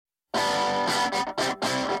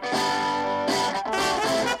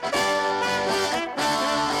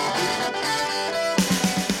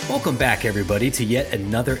Welcome back, everybody, to yet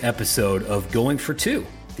another episode of Going for Two,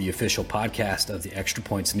 the official podcast of the Extra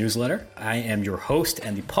Points newsletter. I am your host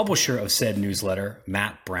and the publisher of said newsletter,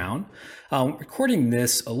 Matt Brown. Recording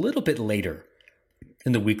this a little bit later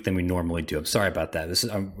in the week than we normally do. I'm sorry about that.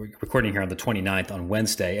 I'm recording here on the 29th on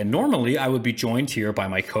Wednesday, and normally I would be joined here by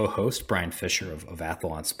my co-host, Brian Fisher of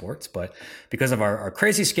Athlon Sports, but because of our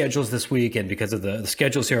crazy schedules this week and because of the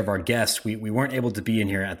schedules here of our guests, we weren't able to be in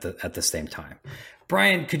here at the same time.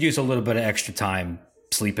 Brian could use a little bit of extra time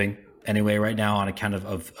sleeping anyway right now on account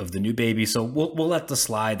of the new baby, so we'll let this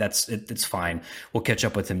slide. It's fine. We'll catch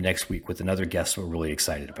up with him next week with another guest we're really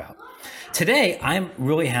excited about. Today, I'm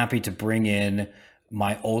really happy to bring in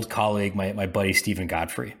my old colleague, my buddy Stephen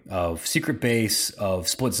Godfrey of Secret Base, of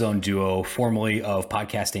Split Zone Duo, formerly of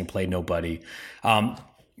Podcasting Play Nobody.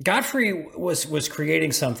 Godfrey was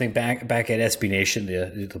creating something back at SB Nation,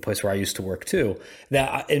 the place where I used to work too,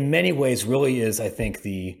 that in many ways really is, I think,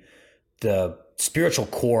 the spiritual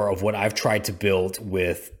core of what I've tried to build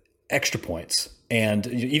with Extra Points. And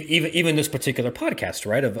even this particular podcast,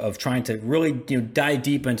 right, of trying to really dive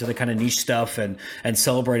deep into the kind of niche stuff and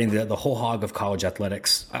celebrating the whole hog of college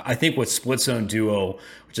athletics. I think what Split Zone Duo,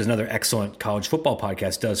 which is another excellent college football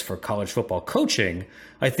podcast, does for college football coaching,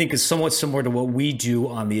 I think is somewhat similar to what we do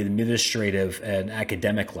on the administrative and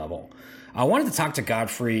academic level. I wanted to talk to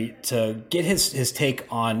Godfrey to get his take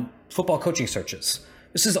on football coaching searches.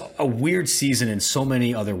 This is a weird season in so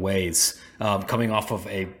many other ways, coming off of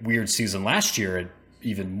a weird season last year in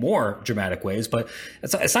even more dramatic ways, but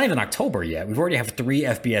it's not even October yet. We've already have 3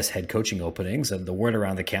 FBS head coaching openings, and the word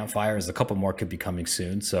around the campfire is a couple more could be coming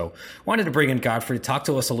soon. So wanted to bring in Godfrey to talk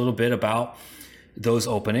to us a little bit about those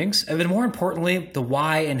openings, and then more importantly, the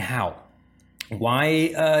why and how.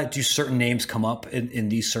 Why do certain names come up in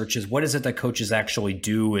these searches? What is it that coaches actually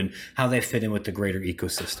do and how they fit in with the greater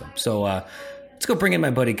ecosystem? So let's go bring in my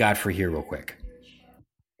buddy Godfrey here real quick.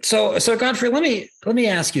 So Godfrey, let me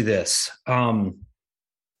ask you this.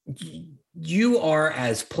 You are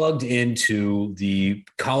as plugged into the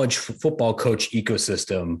college football coach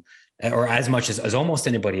ecosystem, or as much as almost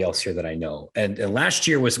anybody else here that I know. And last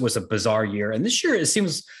year was a bizarre year. And this year it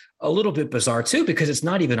seems a little bit bizarre too, because it's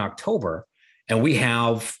not even October. And we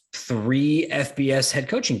have 3 FBS head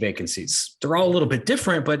coaching vacancies. They're all a little bit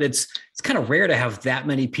different, but it's kind of rare to have that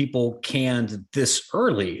many people canned this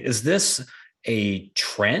early. Is this a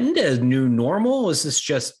trend, a new normal? Is this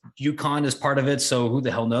just UConn as part of it? So who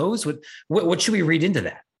the hell knows? What should we read into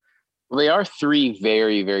that? Well, they are 3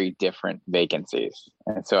 very, very different vacancies.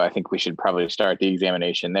 And so I think we should probably start the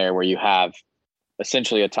examination there, where you have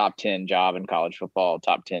essentially a top 10 job in college football,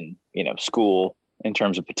 top 10, school in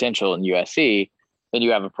terms of potential in USC. Then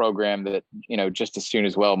you have a program that, just as soon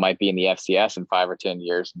as well might be in the FCS in 5 or 10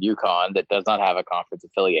 years, UConn, that does not have a conference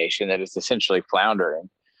affiliation, that is essentially floundering.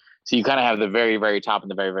 So you kind of have the very, very top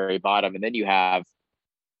and the very, very bottom. And then you have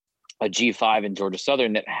a G5 in Georgia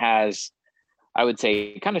Southern that has, I would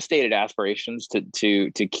say, kind of stated aspirations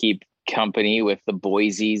to keep company with the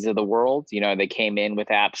Boise's of the world. They came in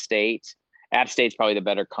with App State. App State's probably the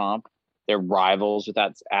better comp. They're rivals with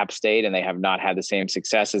that App State, and they have not had the same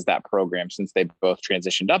success as that program since they both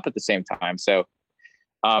transitioned up at the same time. So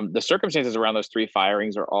the circumstances around those 3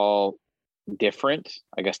 firings are all different.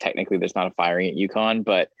 I guess technically there's not a firing at UConn,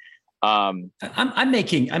 but I'm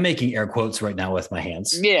making air quotes right now with my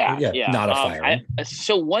hands. Yeah. Not a firing.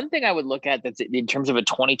 So one thing I would look at that's in terms of a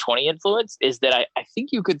 2020 influence is that I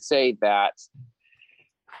think you could say that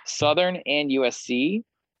Southern and USC,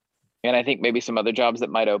 and I think maybe some other jobs that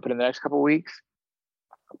might open in the next couple of weeks,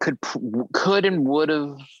 could and would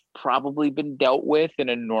have probably been dealt with in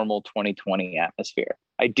a normal 2020 atmosphere.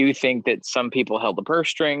 I do think that some people held the purse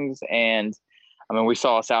strings, and we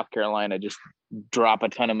saw South Carolina just drop a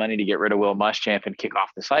ton of money to get rid of Will Muschamp and kick off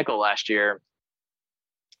the cycle last year.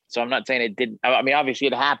 So I'm not saying it didn't. Obviously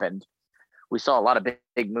it happened. We saw a lot of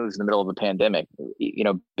big moves in the middle of a pandemic,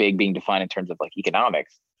 big being defined in terms of like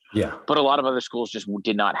economics. Yeah. But a lot of other schools just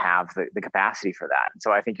did not have the capacity for that. And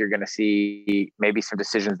so I think you're going to see maybe some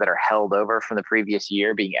decisions that are held over from the previous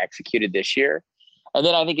year being executed this year. And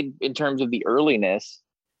then I think in terms of the earliness,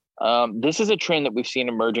 this is a trend that we've seen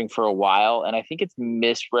emerging for a while, and I think it's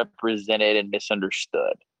misrepresented and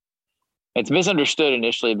misunderstood. It's misunderstood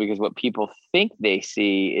initially because what people think they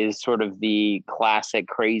see is sort of the classic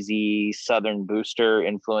crazy Southern booster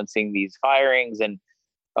influencing these firings, and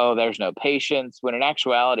there's no patience. When in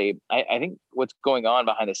actuality, I think what's going on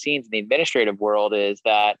behind the scenes in the administrative world is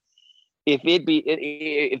that if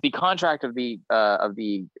the contract of the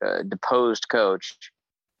deposed coach,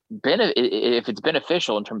 if it's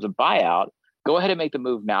beneficial in terms of buyout, go ahead and make the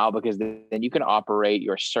move now, because then you can operate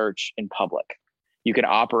your search in public. You can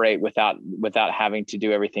operate without having to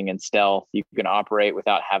do everything in stealth. You can operate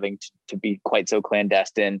without having to be quite so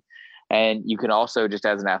clandestine. And you can also, just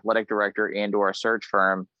as an athletic director and or a search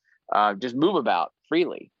firm, just move about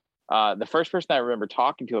freely. The first person I remember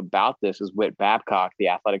talking to about this was Whit Babcock, the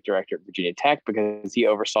athletic director at Virginia Tech, because he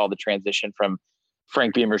oversaw the transition from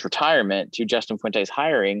Frank Beamer's retirement to Justin Fuente's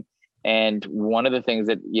hiring. And one of the things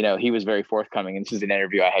that, he was very forthcoming, and this is an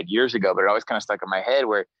interview I had years ago, but it always kind of stuck in my head,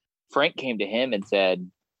 where Frank came to him and said,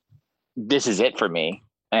 "This is it for me."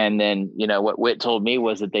 And then, what Whit told me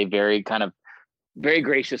was that they very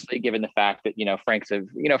graciously, given the fact that, Frank's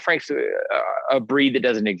a breed that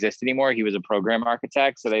doesn't exist anymore. He was a program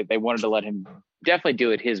architect. So they wanted to let him definitely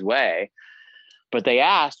do it his way. But they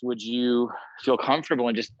asked, would you feel comfortable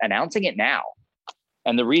in just announcing it now?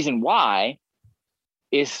 And the reason why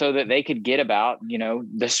is so that they could get about,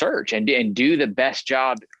 the search and do the best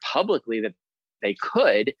job publicly that they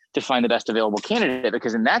could to find the best available candidate.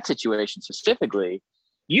 Because in that situation specifically,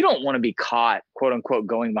 you don't want to be caught, quote unquote,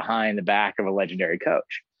 going behind the back of a legendary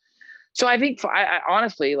coach. So I think, I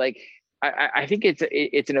honestly, I think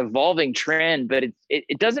it's an evolving trend, but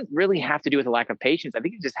it doesn't really have to do with a lack of patience. I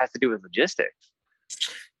think it just has to do with logistics.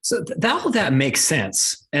 So that makes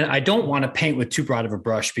sense. And I don't want to paint with too broad of a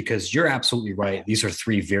brush, because you're absolutely right. These are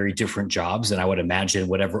three very different jobs. And I would imagine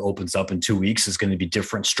whatever opens up in 2 weeks is going to be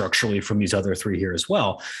different structurally from these other three here as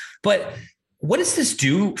well. But what does this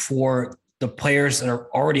do for the players that are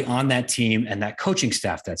already on that team and that coaching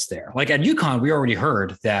staff that's there? Like at UConn, we already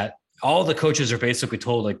heard that all the coaches are basically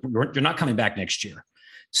told, like, you're not coming back next year.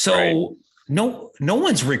 So right. No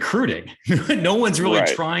one's recruiting. No one's really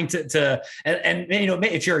right. trying to and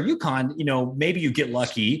if you're a UConn, maybe you get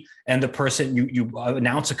lucky and the person you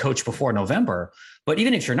announce a coach before November. But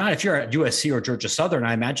even if you're not, if you're at USC or Georgia Southern,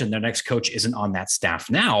 I imagine their next coach isn't on that staff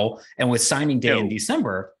now. And with signing day in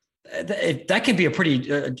December, that can be a pretty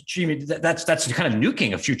that's kind of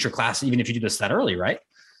nuking a future class, even if you do this that early, right?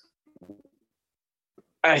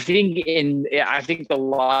 I think the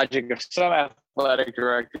logic of some athletic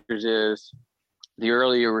directors is the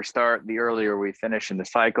earlier we start, the earlier we finish in the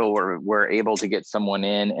cycle, where we're able to get someone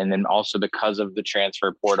in. And then also because of the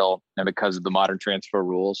transfer portal and because of the modern transfer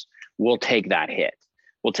rules, we'll take that hit.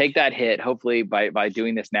 Hopefully by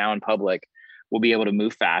doing this now in public, we'll be able to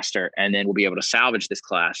move faster, and then we'll be able to salvage this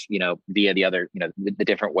class, via the other, the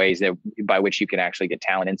different ways that by which you can actually get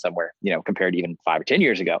talent in somewhere, compared to even 5 or 10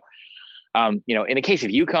 years ago. In the case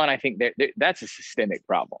of UConn, I think that's a systemic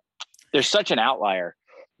problem. There's such an outlier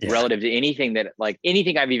relative to anything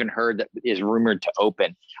I've even heard that is rumored to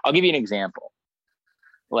open. I'll give you an example.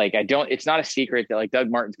 It's not a secret that Doug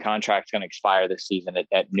Martin's contract is going to expire this season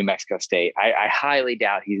at New Mexico State. I highly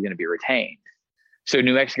doubt he's going to be retained. So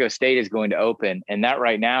New Mexico State is going to open, and that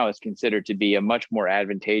right now is considered to be a much more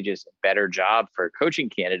advantageous, better job for coaching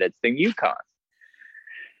candidates than UConn.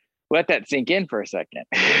 Let that sink in for a second.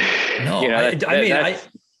 No,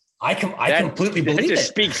 I completely believe it. That just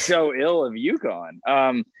speaks so ill of UConn.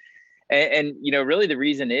 And really the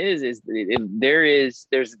reason is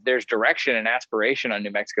there's direction and aspiration on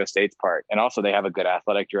New Mexico State's part. And also they have a good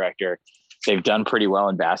athletic director. They've done pretty well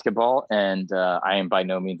in basketball. And I am by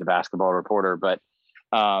no means a basketball reporter, but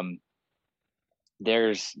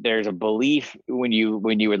there's a belief when you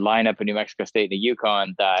would line up a New Mexico State and a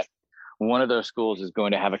UConn that one of those schools is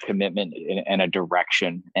going to have a commitment and a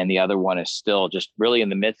direction, and the other one is still just really in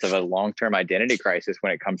the midst of a long-term identity crisis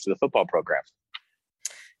when it comes to the football program.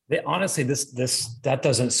 Honestly, that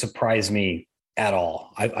doesn't surprise me at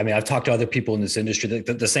all. I've talked to other people in this industry,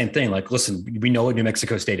 the same thing. Like, listen, we know what New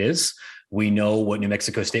Mexico State is. We know what New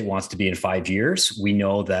Mexico State wants to be in 5 years. We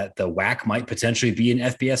know that the WAC might potentially be an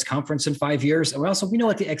FBS conference in 5 years. And we know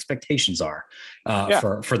what the expectations are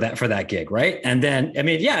for that gig. Right. And then, and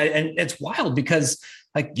it's wild because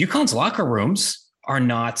UConn's locker rooms are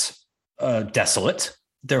not desolate.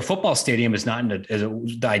 Their football stadium is not in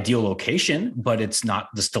the ideal location, but it's not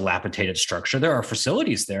this dilapidated structure. There are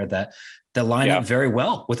facilities there that line up very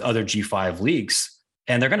well with other G5 leagues,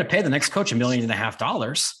 and they're going to pay the next coach $1.5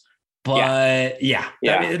 million. But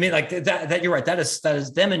that you're right. That is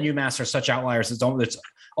them and UMass are such outliers. It's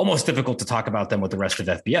almost difficult to talk about them with the rest of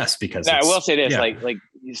FBS because I will say this, like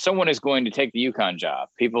someone is going to take the UConn job.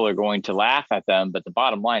 People are going to laugh at them, but the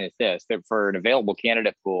bottom line is this: that for an available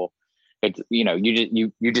candidate pool, it's,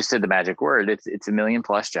 you just said the magic word. It's $1 million+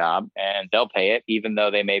 job, and they'll pay it, even though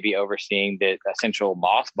they may be overseeing the essential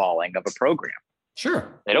mothballing of a program.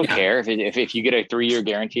 Sure. They don't care if you get a 3-year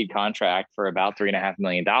guaranteed contract for about $3.5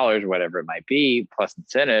 million, or whatever it might be, plus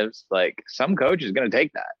incentives. Like, some coach is going to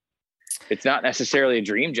take that. It's not necessarily a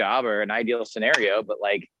dream job or an ideal scenario, but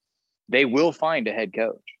they will find a head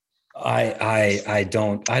coach. I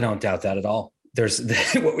don't doubt that at all. There's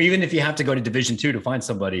even if you have to go to Division II to find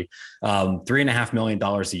somebody, $3.5 million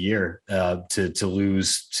a year to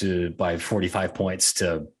lose by 45 points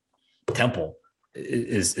to Temple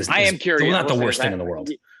is I am curious. not the worst thing in the world.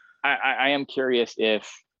 I am curious if,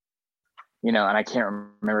 and I can't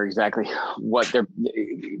remember exactly what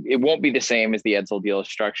it won't be the same as the Edsall deal is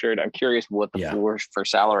structured. I'm curious what the floor for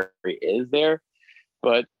salary is there,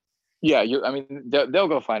 but yeah, they'll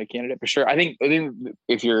go find a candidate for sure. I think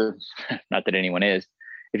if you're, not that anyone is,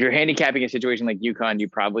 if you're handicapping a situation like UConn, you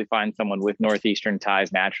probably find someone with Northeastern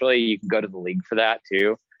ties naturally. You can go to the league for that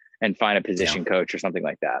too and find a position coach or something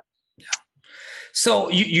like that. Yeah. So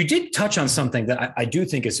you did touch on something that I do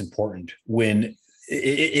think is important. When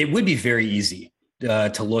it would be very easy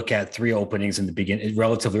to look at 3 openings in the beginning,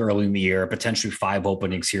 relatively early in the year, potentially 5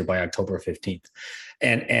 openings here by October 15th.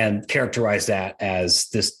 And characterize that as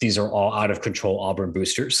these are all out of control Auburn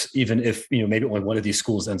boosters, even if, maybe only one of these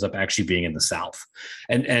schools ends up actually being in the South,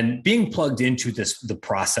 and being plugged into the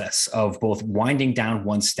process of both winding down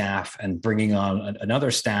one staff and bringing on another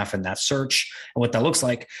staff and that search and what that looks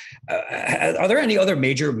like. Are there any other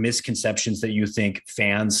major misconceptions that you think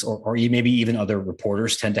fans or maybe even other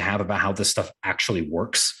reporters tend to have about how this stuff actually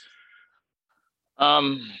works?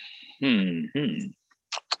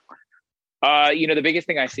 The biggest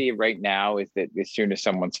thing I see right now is that as soon as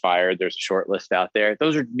someone's fired, there's a short list out there.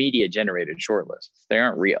 Those are media generated short lists. They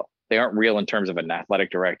aren't real. They aren't real in terms of an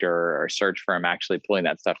athletic director or a search firm actually pulling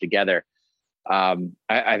that stuff together.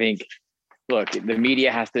 I think, look, the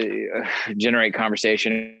media has to generate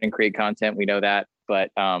conversation and create content. We know that.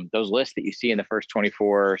 But those lists that you see in the first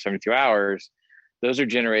 24 or 72 hours, those are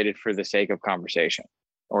generated for the sake of conversation,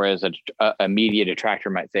 or as a media detractor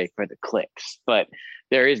might say, for the clicks. But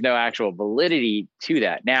there is no actual validity to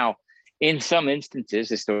that. Now, in some instances,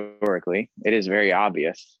 historically, it is very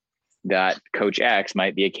obvious that Coach X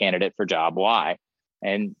might be a candidate for job Y,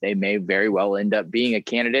 and they may very well end up being a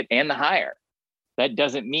candidate and the hire. That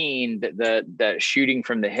doesn't mean that the shooting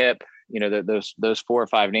from the hip, those 4 or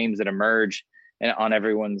 5 names that emerge on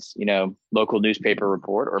everyone's, local newspaper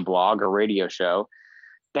report or blog or radio show,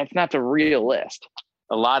 that's not the real list.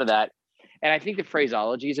 A lot of that, and I think the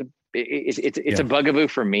phraseology it's a bugaboo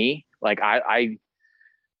for me. Like I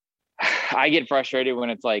get frustrated when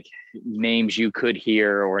it's like names you could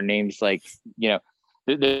hear, or names like,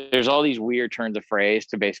 there's all these weird turns of phrase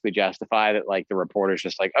to basically justify that, like the reporter's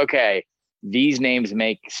just like, okay, these names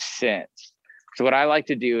make sense. So what I like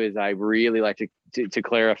to do is I really like to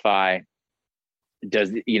clarify,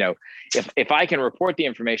 if I can report the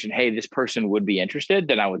information, hey, this person would be interested,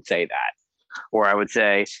 then I would say that. Or I would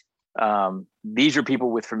say, these are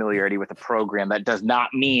people with familiarity with the program. That does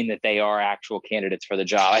not mean that they are actual candidates for the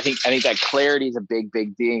job. I think that clarity is a big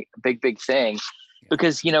thing,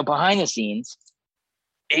 because, behind the scenes,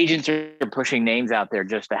 agents are pushing names out there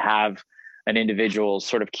just to have an individual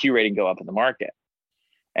sort of Q rating go up in the market.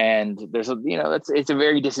 And there's it's a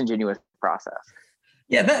very disingenuous process.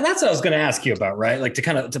 Yeah, that's what I was going to ask you about, right? Like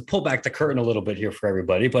to pull back the curtain a little bit here for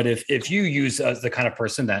everybody. But if you use the kind of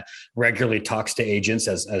person that regularly talks to agents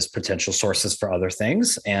as potential sources for other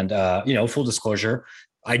things, and full disclosure,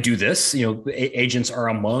 I do this. Agents are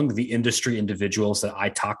among the industry individuals that I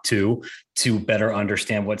talk to better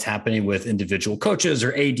understand what's happening with individual coaches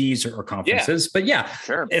or ADs or conferences. Yeah, but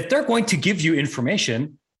sure. If they're going to give you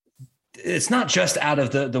information, it's not just out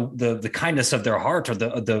of the kindness of their heart or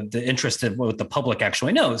the interest in what the public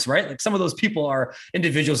actually knows, right? Like some of those people are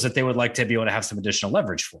individuals that they would like to be able to have some additional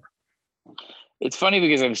leverage for. It's funny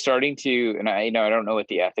because I'm starting to, and I don't know what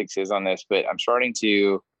the ethics is on this, but I'm starting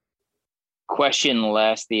to question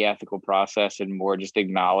less the ethical process and more just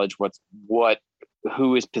acknowledge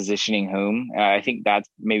who is positioning whom. And I think that's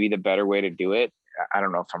maybe the better way to do it. I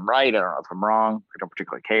don't know if I'm right. I don't know if I'm wrong. I don't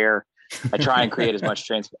particularly care. I try and create as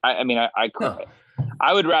much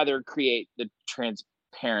I would rather create the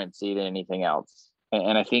transparency than anything else.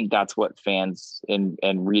 And I think that's what fans and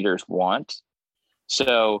readers want.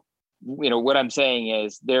 So, what I'm saying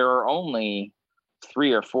is there are only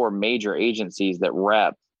 3 or 4 major agencies that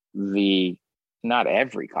rep not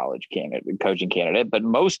every college coaching candidate, but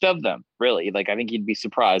most of them, really. Like, I think you'd be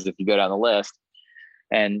surprised if you go down the list.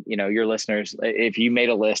 And, your listeners, if you made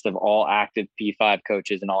a list of all active P5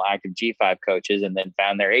 coaches and all active G5 coaches and then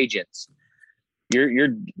found their agents, you're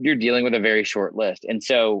dealing with a very short list. And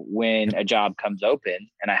so when a job comes open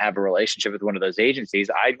and I have a relationship with one of those agencies,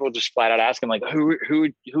 I will just flat out ask them, like, who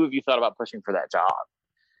have you thought about pushing for that job?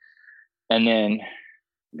 And then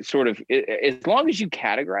sort of, as long as you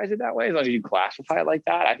categorize it that way, as long as you classify it like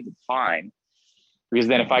that, I think it's fine. Because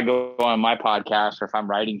then if I go on my podcast or if I'm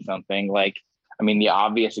writing something, like, I mean, the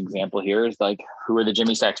obvious example here is like, who are the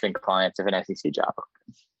Jimmy Sexton clients of an SEC job?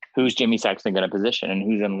 Who's Jimmy Sexton going to position and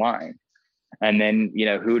who's in line? And then,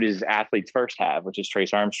 who does Athletes First have, which is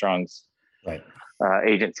Trace Armstrong's right.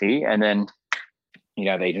 Agency. And then,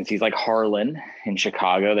 the agencies like Harlan in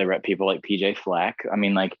Chicago, they rep people like PJ Fleck. I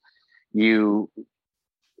mean, like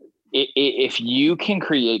if you can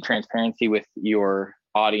create transparency with your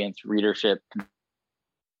audience, readership,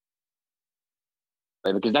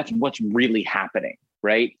 because that's what's really happening,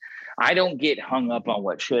 right? I don't get hung up on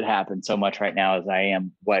what should happen so much right now as I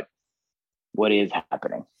am what is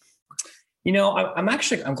happening.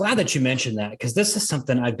 I'm glad that you mentioned that, because this is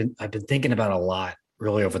something I've been thinking about a lot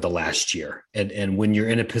really over the last year. And when you're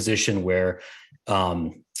in a position where,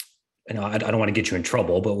 I don't want to get you in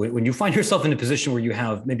trouble, but when you find yourself in a position where you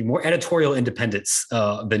have maybe more editorial independence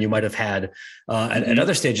than you might have had at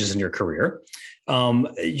other stages in your career,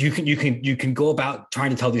 you can go about trying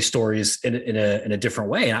to tell these stories in a different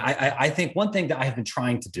way. And I think one thing that I have been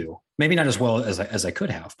trying to do, maybe not as well as I could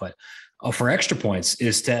have, but for Extra Points,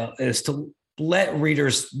 is to let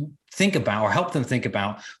readers think about, or help them think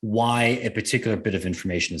about, why a particular bit of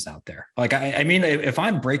information is out there. Like, I mean, if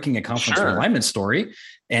I'm breaking a conference realignment story,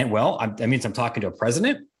 and that means I'm talking to a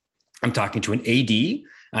president, I'm talking to an AD,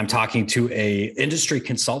 I'm talking to a industry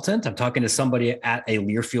consultant, I'm talking to somebody at a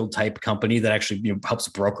Learfield type company that actually helps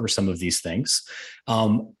broker some of these things.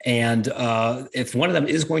 And if one of them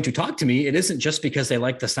is going to talk to me, it isn't just because they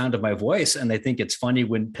like the sound of my voice and they think it's funny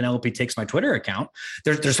when Penelope takes my Twitter account.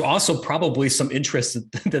 There's also probably some interest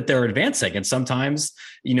that they're advancing. And sometimes,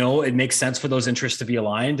 it makes sense for those interests to be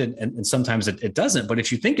aligned, and sometimes it doesn't. But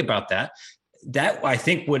if you think about that I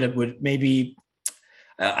think would maybe,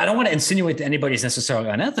 I don't want to insinuate that anybody's necessarily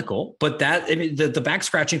unethical, but the back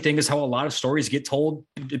scratching thing is how a lot of stories get told,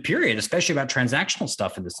 period, especially about transactional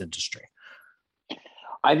stuff in this industry.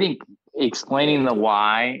 I think explaining the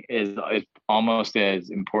why is almost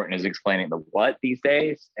as important as explaining the what these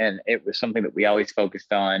days. And it was something that we always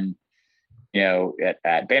focused on,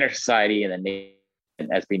 at Banner Society and then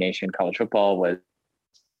SB Nation College Football was,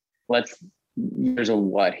 there's a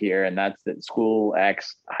what here, and that's that school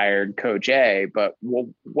X hired Coach A, but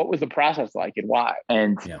what was the process like and why?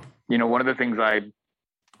 And one of the things I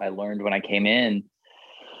learned when I came in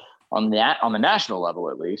on the national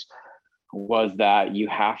level, at least, was that you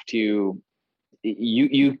have to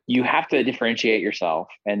differentiate yourself,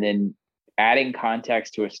 and then adding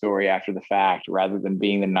context to a story after the fact, rather than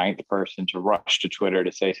being the ninth person to rush to Twitter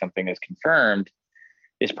to say something is confirmed,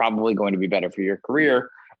 is probably going to be better for your career.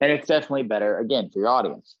 And it's definitely better, again, for your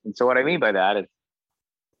audience. And so what I mean by that is,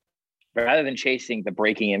 rather than chasing the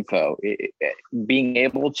breaking info, being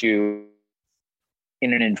able to,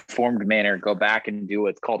 in an informed manner, go back and do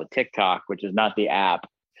what's called a TikTok, which is not the app.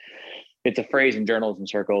 It's a phrase in journalism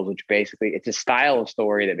circles, which basically, it's a style of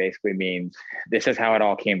story that basically means this is how it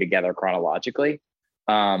all came together chronologically.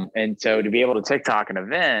 And so to be able to TikTok an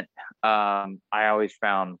event, I always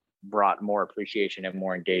found brought more appreciation and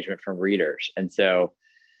more engagement from readers. And so,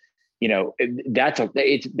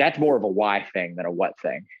 that's more of a why thing than a what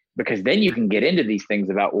thing, because then you can get into these things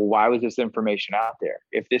about, well, why was this information out there?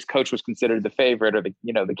 If this coach was considered the favorite or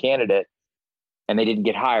the candidate and they didn't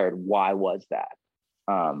get hired, why was that?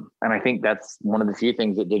 And I think that's one of the few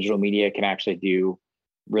things that digital media can actually do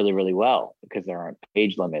really, really well, because there aren't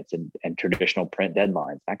page limits and traditional print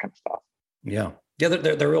deadlines, that kind of stuff. Yeah. Yeah,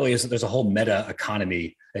 there really is. There's a whole meta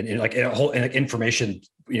economy and like a whole information,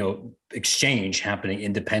 exchange happening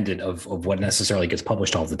independent of what necessarily gets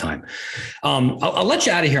published all the time. I'll let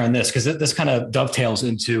you out of here on this, because this kind of dovetails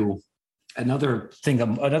into another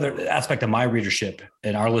aspect of my readership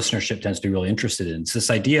and our listenership tends to be really interested in. It's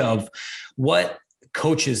this idea of what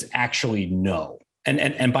coaches actually know.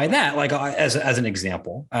 And by that, like as an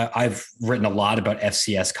example, I've written a lot about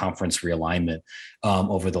FCS conference realignment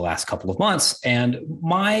over the last couple of months, and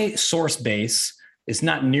my source base is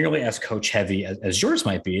not nearly as coach heavy as yours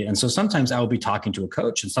might be. And so sometimes I will be talking to a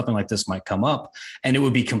coach and something like this might come up and it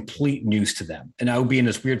would be complete news to them. And I would be in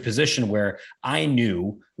this weird position where I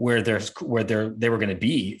knew where they were going to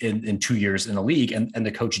be in 2 years in the league, and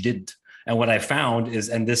the coach didn't. And what I found is,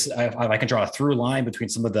 and this, I can draw a through line between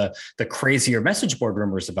some of the crazier message board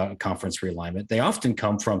rumors about conference realignment. They often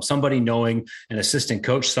come from somebody knowing an assistant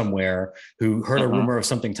coach somewhere who heard a rumor of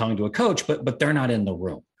something telling to a coach, but they're not in the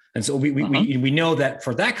room. And so we know that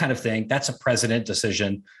for that kind of thing, that's a president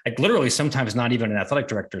decision, like literally sometimes not even an athletic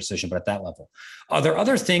director decision, but at that level. Are there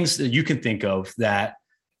other things that you can think of that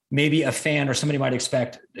maybe a fan or somebody might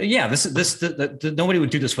expect? Yeah, nobody would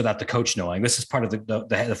do this without the coach knowing. This is part of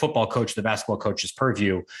the football coach, the basketball coach's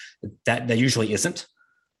purview. That usually isn't.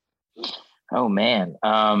 Oh man.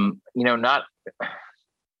 Not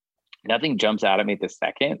nothing jumps out at me at the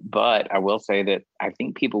second, but I will say that I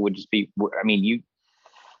think people would just be, I mean,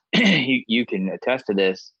 you can attest to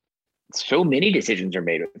this. So many decisions are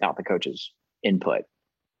made without the coach's input.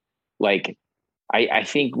 Like, I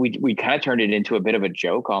think we kind of turned it into a bit of a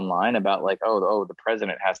joke online about like, oh, the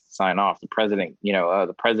president has to sign off. The president,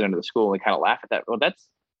 the president of the school. And we kind of laugh at that. Well, that's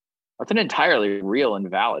an entirely real and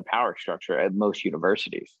valid power structure at most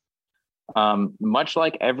universities. Much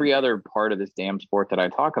like every other part of this damn sport that I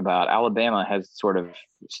talk about, Alabama has sort of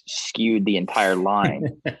skewed the entire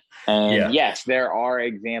line. And yes, there are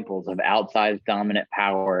examples of outsized dominant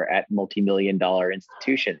power at multi-million-dollar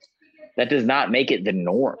institutions. That does not make it the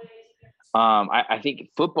norm. I think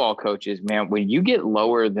football coaches, man, when you get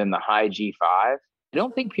lower than the high G5, I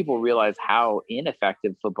don't think people realize how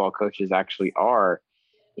ineffective football coaches actually are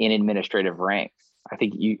in administrative ranks. I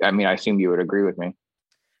assume you would agree with me.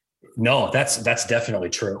 No, that's definitely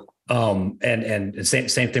true. And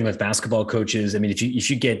same thing with basketball coaches. I mean, if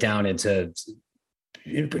you get down into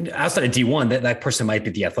outside of D1, that person might be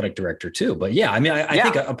the athletic director too. But yeah, I mean, I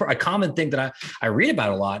think a common thing that I read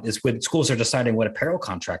about a lot is when schools are deciding what apparel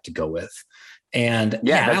contract to go with. And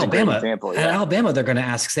Alabama, they're going to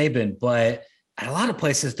ask Saban, but at a lot of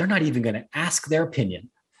places, they're not even going to ask their opinion.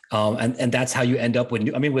 And that's how you end up with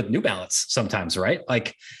New Balance sometimes, right?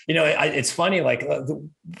 Like, it's funny, like the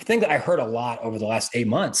thing that I heard a lot over the last 8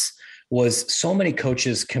 months was so many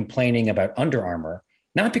coaches complaining about Under Armour,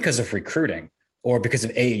 not because of recruiting or because of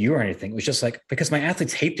AAU or anything. It was just like, because my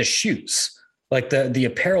athletes hate the shoes. Like the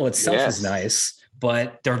apparel itself is nice,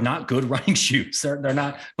 but they're not good running shoes. They're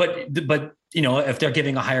not, but if they're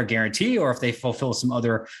giving a higher guarantee or if they fulfill some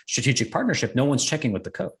other strategic partnership, no one's checking with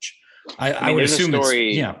the coach. I would assume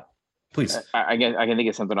please. I can think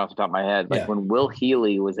of something off the top of my head. Like when Will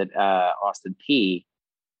Healy was at Austin Peay,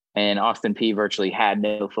 and Austin Peay virtually had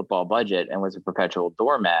no football budget and was a perpetual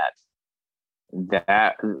doormat,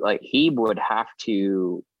 that like he would have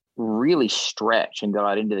to really stretch and go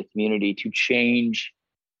out into the community to change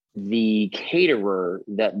the caterer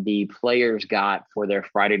that the players got for their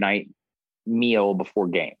Friday night meal before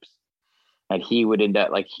games. And he would end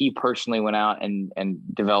up, like, he personally went out and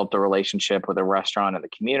developed a relationship with a restaurant in the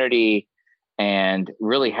community and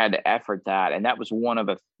really had to effort that. And that was one of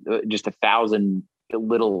just 1,000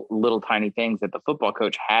 little tiny things that the football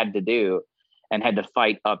coach had to do and had to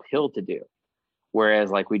fight uphill to do.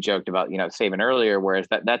 Whereas, like we joked about, Saban earlier, whereas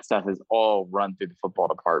that stuff is all run through the football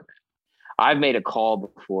department. I've made a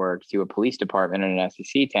call before to a police department in an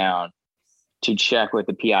SEC town to check with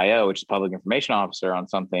the PIO, which is public information officer, on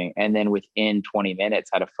something. And then within 20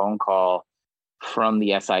 minutes had a phone call from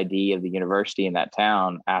the SID of the university in that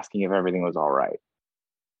town asking if everything was all right.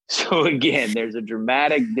 So again, there's a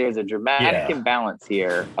dramatic imbalance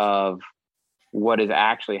here of what is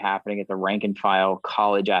actually happening at the rank and file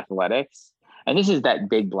college athletics. And this is that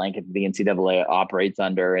big blanket that the NCAA operates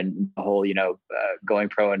under, and the whole, going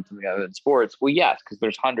pro in sports. Well, yes, because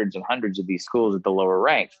there's hundreds and hundreds of these schools at the lower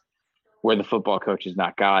ranks, where the football coach is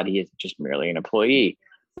not God. He is just merely an employee.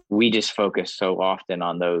 We just focus so often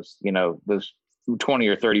on those 20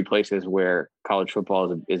 or 30 places where college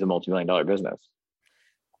football is a multi-million-dollar business.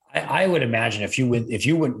 I would imagine if you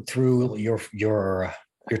went through your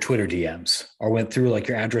Twitter DMs or went through like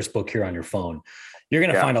your address book here on your phone, you're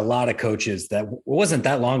going to find a lot of coaches that wasn't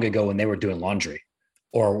that long ago when they were doing laundry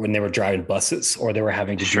or when they were driving buses or they were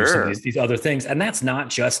having to do some of these other things. And that's not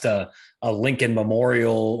just a Lincoln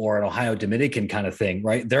Memorial or an Ohio Dominican kind of thing,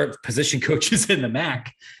 right? There are position coaches in the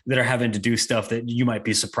MAC that are having to do stuff that you might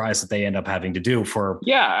be surprised that they end up having to do for.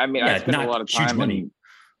 I spend a lot of time money.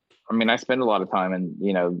 I spend a lot of time in,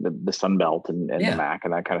 the Sun Belt and the MAC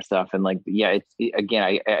and that kind of stuff. And like,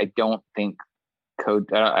 I don't think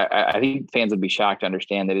I think fans would be shocked to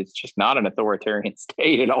understand that it's just not an authoritarian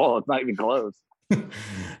state at all. It's not even close.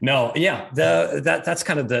 No. Yeah. That's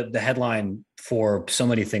kind of the headline for so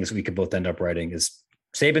many things we could both end up writing is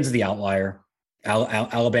Saban's the outlier.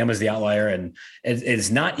 Alabama's the outlier. And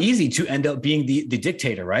it's not easy to end up being the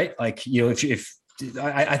dictator, right? Like, if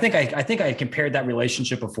I think I compared that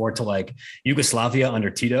relationship before to like Yugoslavia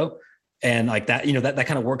under Tito. And like that, that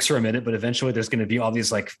kind of works for a minute, but eventually there's going to be all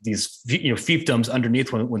these fiefdoms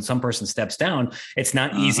underneath when some person steps down. It's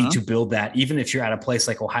not easy to build that, even if you're at a place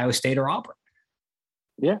like Ohio State or Auburn.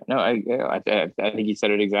 Yeah, no, I think you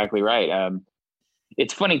said it exactly right.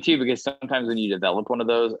 It's funny too, because sometimes when you develop one of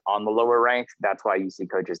those on the lower ranks, that's why you see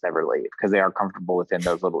coaches never leave, because they are comfortable within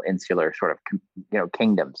those little insular sort of,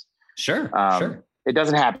 kingdoms. Sure. It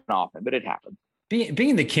doesn't happen often, but it happens.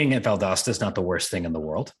 Being the king at Valdosta is not the worst thing in the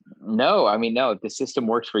world. No, no. If the system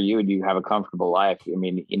works for you and you have a comfortable life,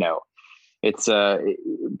 it's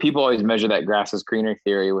people always measure that grass is greener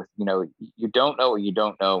theory with, you don't know what you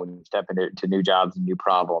don't know when you step into new jobs and new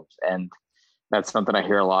problems. And that's something I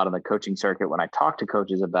hear a lot on the coaching circuit when I talk to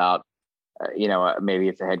coaches about, maybe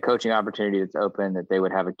it's a head coaching opportunity that's open that they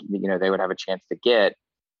would have a chance to get.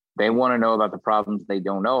 They want to know about the problems they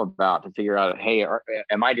don't know about to figure out, hey,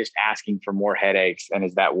 am I just asking for more headaches, and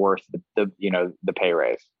is that worth the pay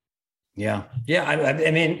raise? Yeah. Yeah.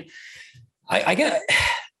 I mean,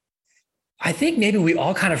 I think maybe we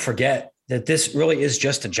all kind of forget that this really is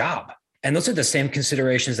just a job. And those are the same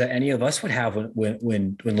considerations that any of us would have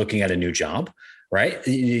when looking at a new job, right?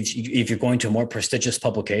 If you're going to a more prestigious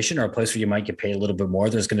publication or a place where you might get paid a little bit more,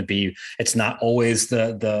 it's not always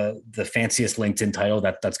the fanciest LinkedIn title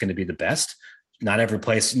that's going to be the best. Not every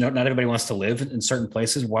place, not everybody wants to live in certain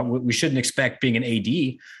places. We shouldn't expect being an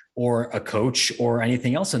AD or a coach or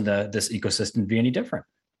anything else in this ecosystem to be any different.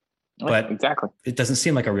 But exactly, it doesn't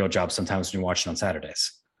seem like a real job sometimes when you're watching on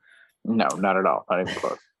Saturdays. No, not at all. Not even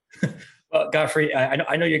close. Well, Godfrey,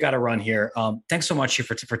 I know you got to run here. Thanks so much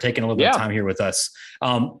for taking a little bit of time here with us.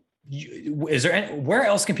 Where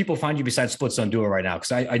else can people find you besides Split Zone Duo right now?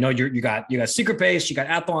 Because I know you got Secret Base, you got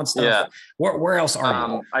Athlon stuff. Yeah. Where else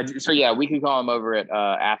are you? We can call them over at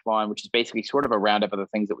Athlon, which is basically sort of a roundup of the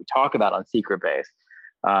things that we talk about on Secret Base.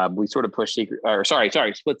 We sort of push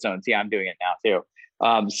Split Zone. See, I'm doing it now too.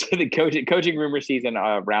 So the coaching rumor season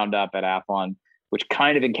roundup at Athlon, which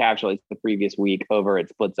kind of encapsulates the previous week over at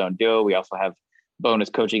Split Zone Duo. We also have bonus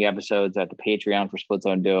coaching episodes at the Patreon for Split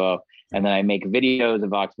Zone Duo. And then I make videos of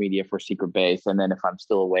Vox Media for Secret Base. And then if I'm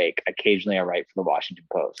still awake, occasionally I write for the Washington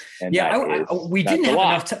Post. And we didn't have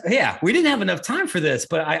enough time. Yeah, we didn't have enough time for this,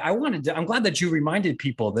 but I'm glad that you reminded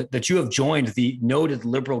people that you have joined the noted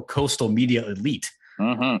liberal coastal media elite.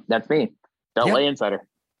 Mm-hmm. That's me. LA Insider.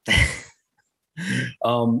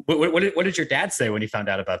 What did your dad say when he found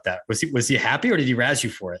out about that? Was he happy, or did he razz you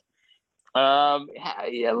for it?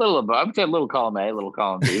 Yeah, a little above. I would say a little column A, a little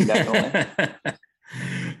column B, definitely.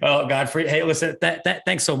 Well, Godfrey, hey, listen,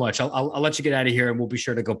 thanks so much. I'll let you get out of here, and we'll be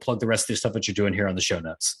sure to go plug the rest of the stuff that you're doing here on the show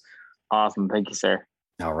notes. Awesome. Thank you, sir.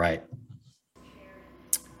 All right.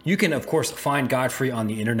 You can, of course, find Godfrey on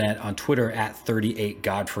the internet, on Twitter at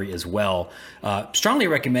 38Godfrey as well. Strongly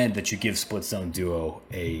recommend that you give Split Zone Duo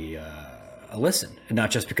a listen, and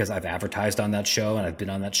not just because I've advertised on that show and I've been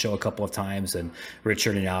on that show a couple of times, and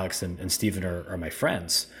Richard and Alex and Steven are my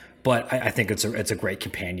friends, but I think it's a great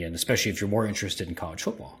companion, especially if you're more interested in college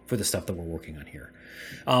football for the stuff that we're working on here.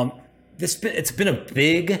 It's been a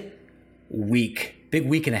big week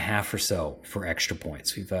and a half or so for Extra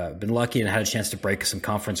Points. We've been lucky and had a chance to break some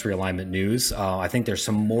conference realignment news. I think there's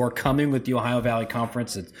some more coming with the Ohio Valley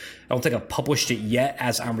Conference. I don't think I've published it yet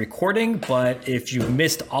as I'm recording, but if you've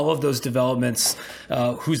missed all of those developments,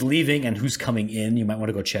 who's leaving and who's coming in, you might want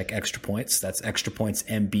to go check Extra Points. That's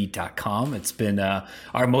extrapointsmb.com. It's been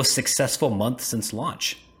our most successful month since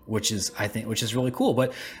launch, which is really cool.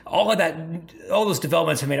 But all those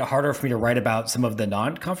developments have made it harder for me to write about some of the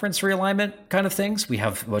non-conference realignment kind of things. We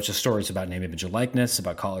have a bunch of stories about name, image, and likeness,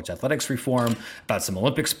 about college athletics reform, about some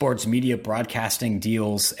Olympic sports, media broadcasting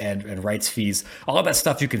deals, and rights fees. All of that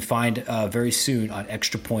stuff you can find very soon on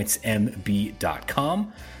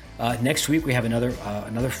extrapointsmb.com. Next week, we have another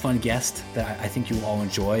fun guest that I think you will all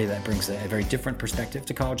enjoy, that brings a very different perspective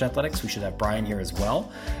to college athletics. We should have Brian here as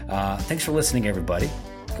well. Thanks for listening, everybody.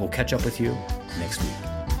 We'll catch up with you next week.